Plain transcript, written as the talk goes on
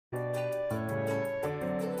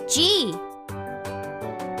G.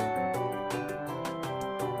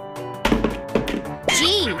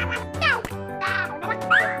 G.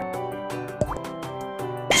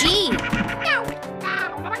 G.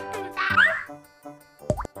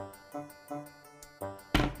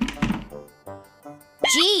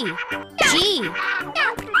 G. G. G.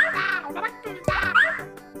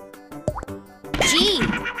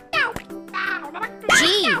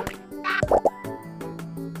 G.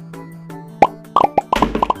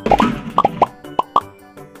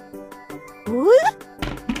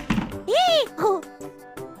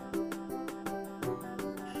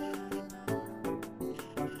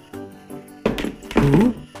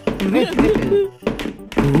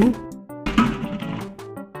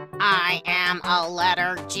 I am a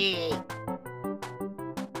letter G.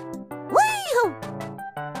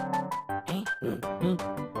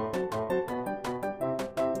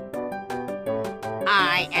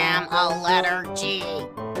 I am a letter G.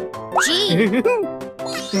 G.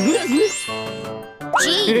 G.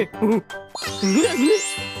 G.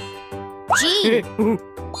 G.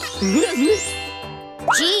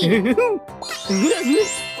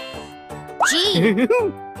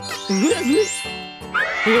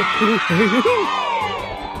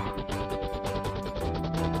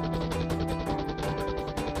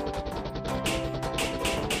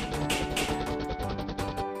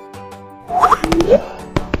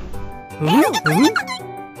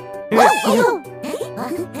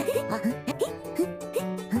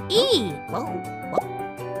 E.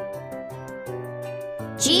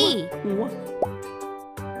 G.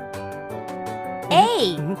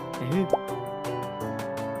 A.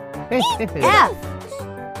 F.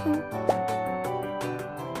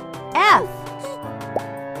 F.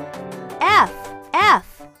 F.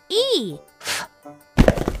 F. E.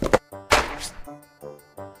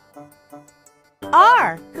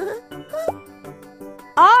 R.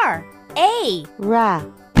 R. A. Ra.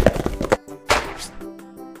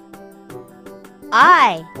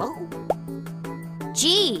 I.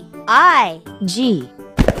 G. I. G.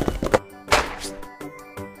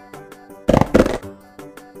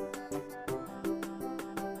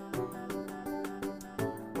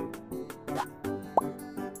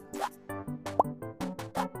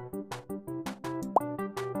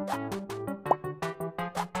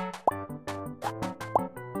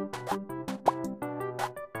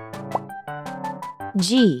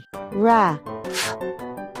 G. Ra.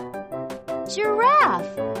 Giraffe.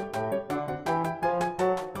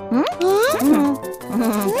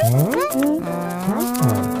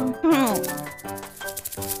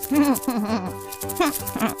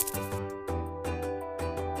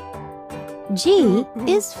 G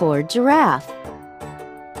is for giraffe.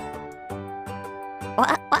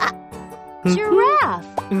 Giraffe.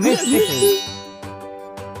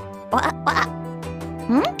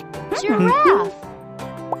 Giraffe.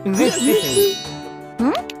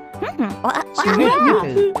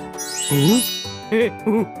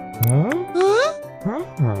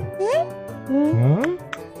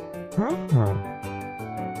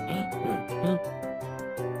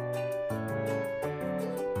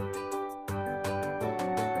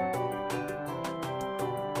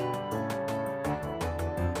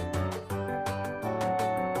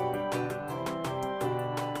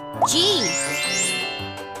 G.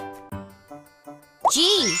 G.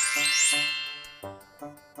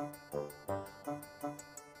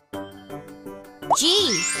 G.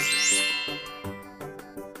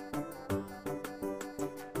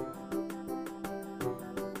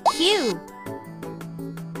 Q.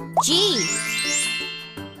 G.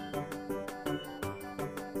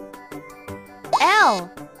 L.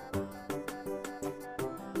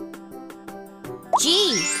 G.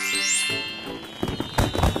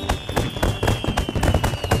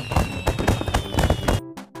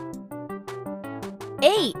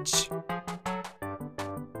 H.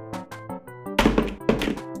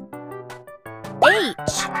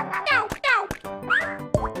 H.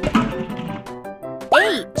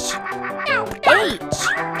 H.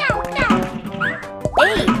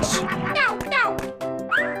 H.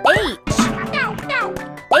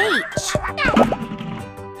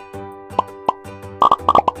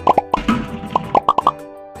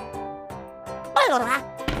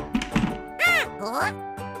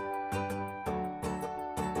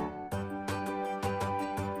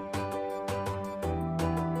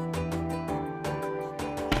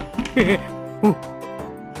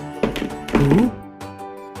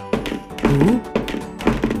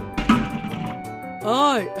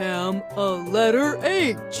 I am a letter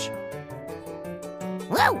H.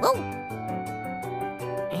 Whoa, whoa.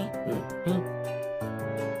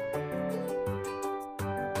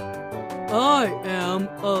 I am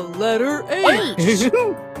a letter H. H.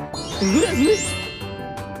 H.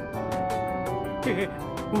 H.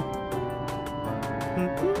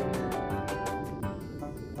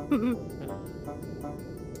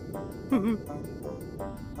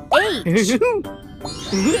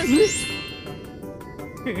 H.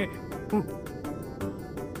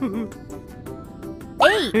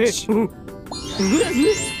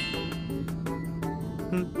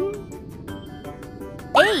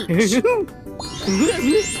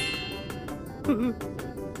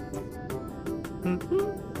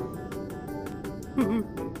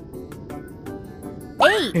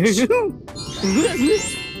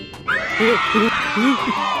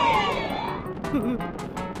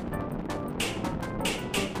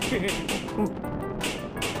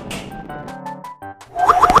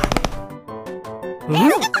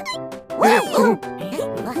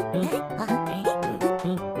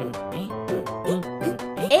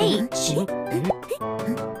 H.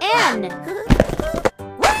 N.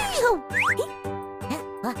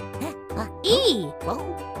 E.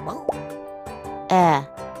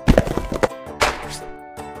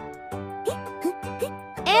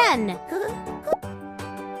 N.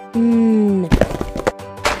 N.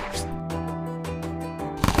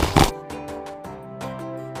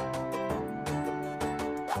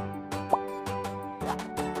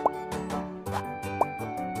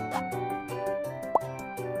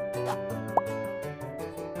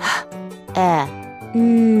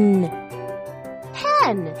 N.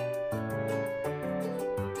 Pen.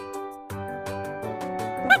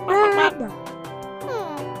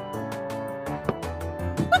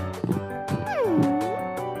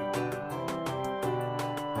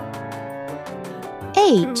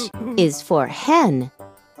 H is for hen.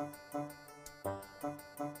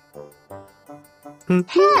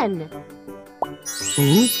 Hen.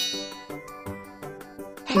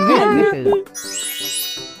 Hen.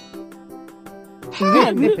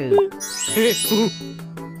 Hen.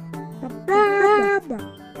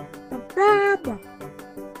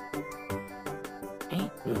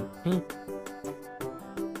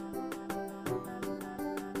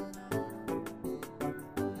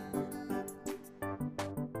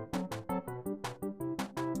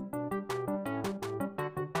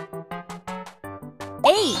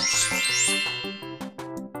 H. H.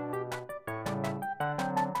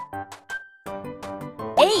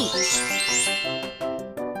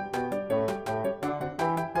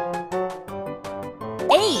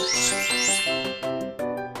 H.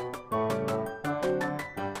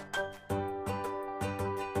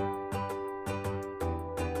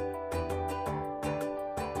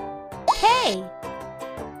 K.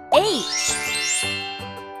 H.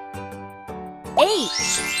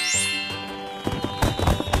 H.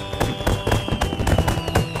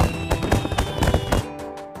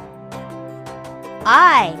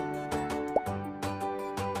 I.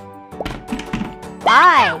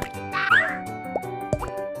 I.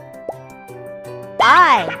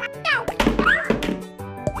 I.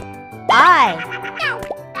 I.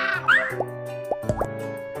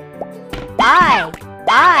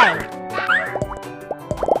 I.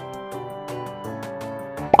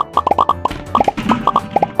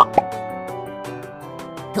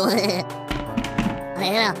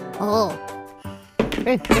 Yeah. Oh.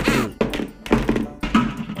 I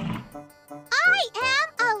am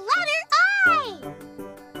a letter I.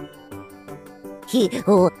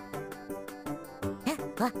 Oh.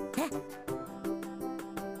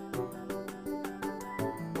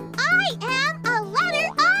 I am a letter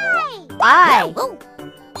I. I.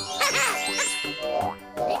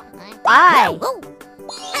 I.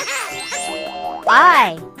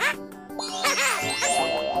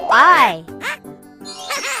 I.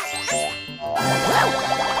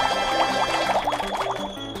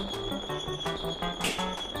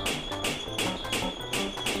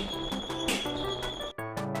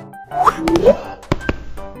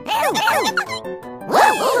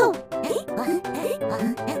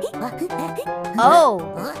 O.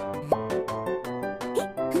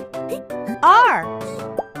 R.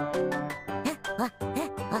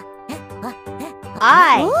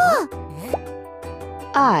 I.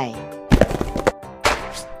 I.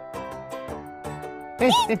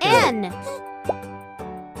 N.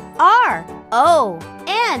 R. O.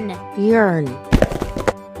 N. Yearn.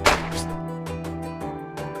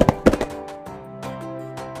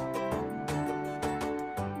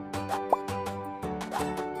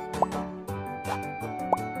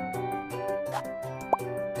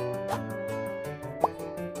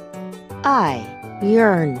 I.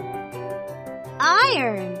 Yearn.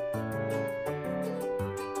 Iron.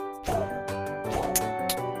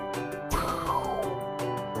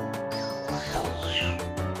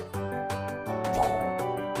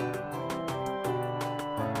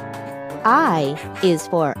 I is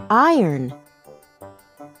for iron.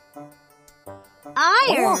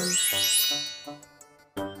 Iron.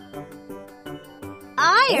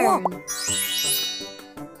 Iron.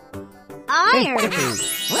 Iron.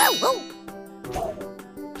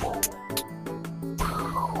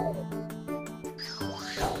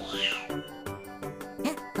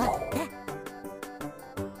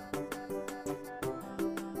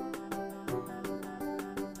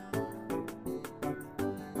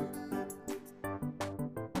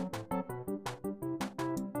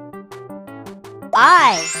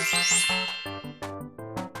 I.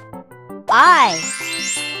 I.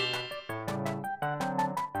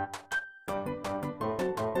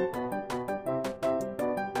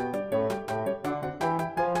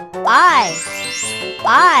 I.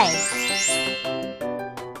 I.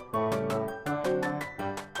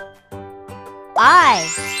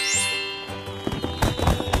 I.